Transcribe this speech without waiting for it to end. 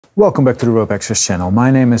Welcome back to the Rope Access channel.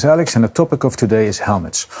 My name is Alex and the topic of today is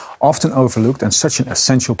helmets, often overlooked and such an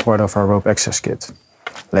essential part of our rope access kit.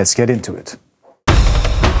 Let's get into it.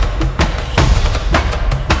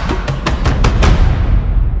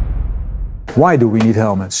 Why do we need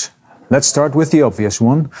helmets? Let's start with the obvious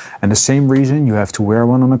one, and the same reason you have to wear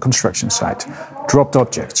one on a construction site. Dropped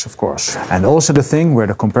objects, of course. And also the thing where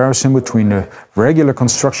the comparison between the regular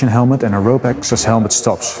construction helmet and a rope access helmet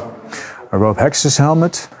stops. A rope access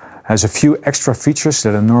helmet has a few extra features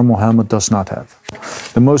that a normal helmet does not have.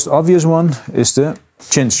 The most obvious one is the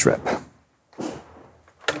chin strap.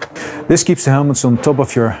 This keeps the helmets on top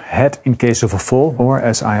of your head in case of a fall, or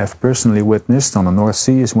as I have personally witnessed on the North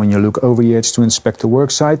Sea, is when you look over the edge to inspect the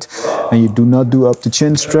work site and you do not do up the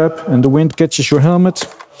chin strap and the wind catches your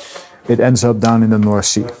helmet, it ends up down in the North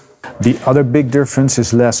Sea. The other big difference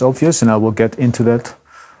is less obvious and I will get into that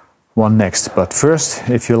one next. But first,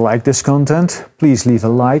 if you like this content, please leave a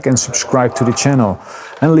like and subscribe to the channel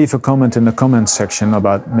and leave a comment in the comment section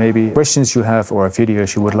about maybe questions you have or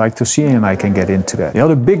videos you would like to see, and I can get into that. The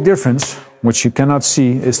other big difference, which you cannot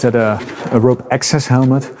see, is that a rope access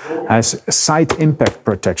helmet has side impact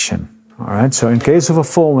protection. Alright, so in case of a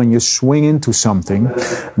fall, when you swing into something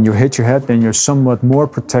and you hit your head, then you're somewhat more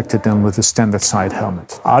protected than with a standard side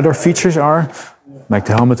helmet. Other features are, like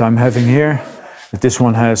the helmet I'm having here, this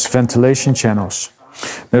one has ventilation channels.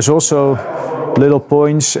 There's also little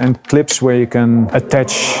points and clips where you can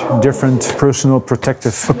attach different personal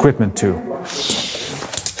protective equipment to.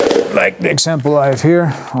 Like the example I have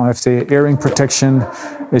here, I have the earring protection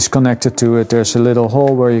is connected to it. There's a little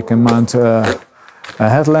hole where you can mount a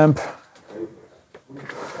headlamp.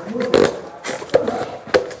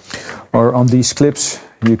 Or on these clips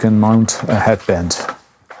you can mount a headband.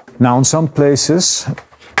 Now in some places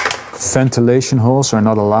ventilation holes are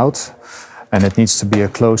not allowed and it needs to be a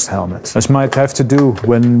closed helmet. This might have to do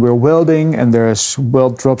when we're welding and there's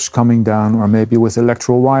weld drops coming down, or maybe with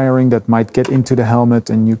electrical wiring that might get into the helmet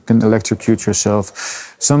and you can electrocute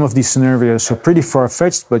yourself. Some of these scenarios are pretty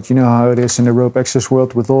far-fetched, but you know how it is in the rope access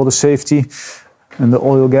world with all the safety and the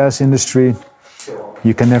oil gas industry.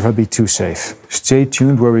 You can never be too safe. Stay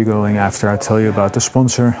tuned where we're going after I tell you about the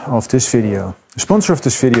sponsor of this video. The sponsor of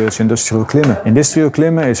this video is Industrial Klimmen. Industrial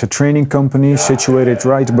Klimmen is a training company situated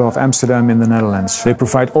right above Amsterdam in the Netherlands. They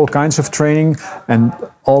provide all kinds of training and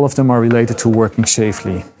all of them are related to working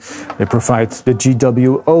safely. They provide the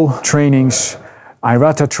GWO trainings,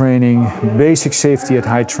 IRATA training, basic safety at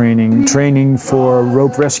height training, training for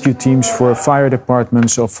rope rescue teams, for fire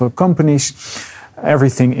departments of companies,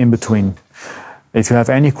 everything in between. If you have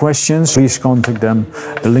any questions, please contact them.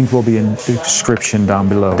 The link will be in the description down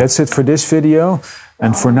below. That's it for this video.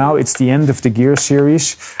 And for now, it's the end of the gear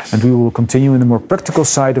series. And we will continue in the more practical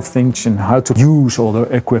side of things and how to use all the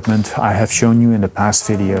equipment I have shown you in the past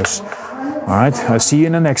videos. All right, I'll see you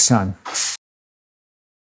in the next time.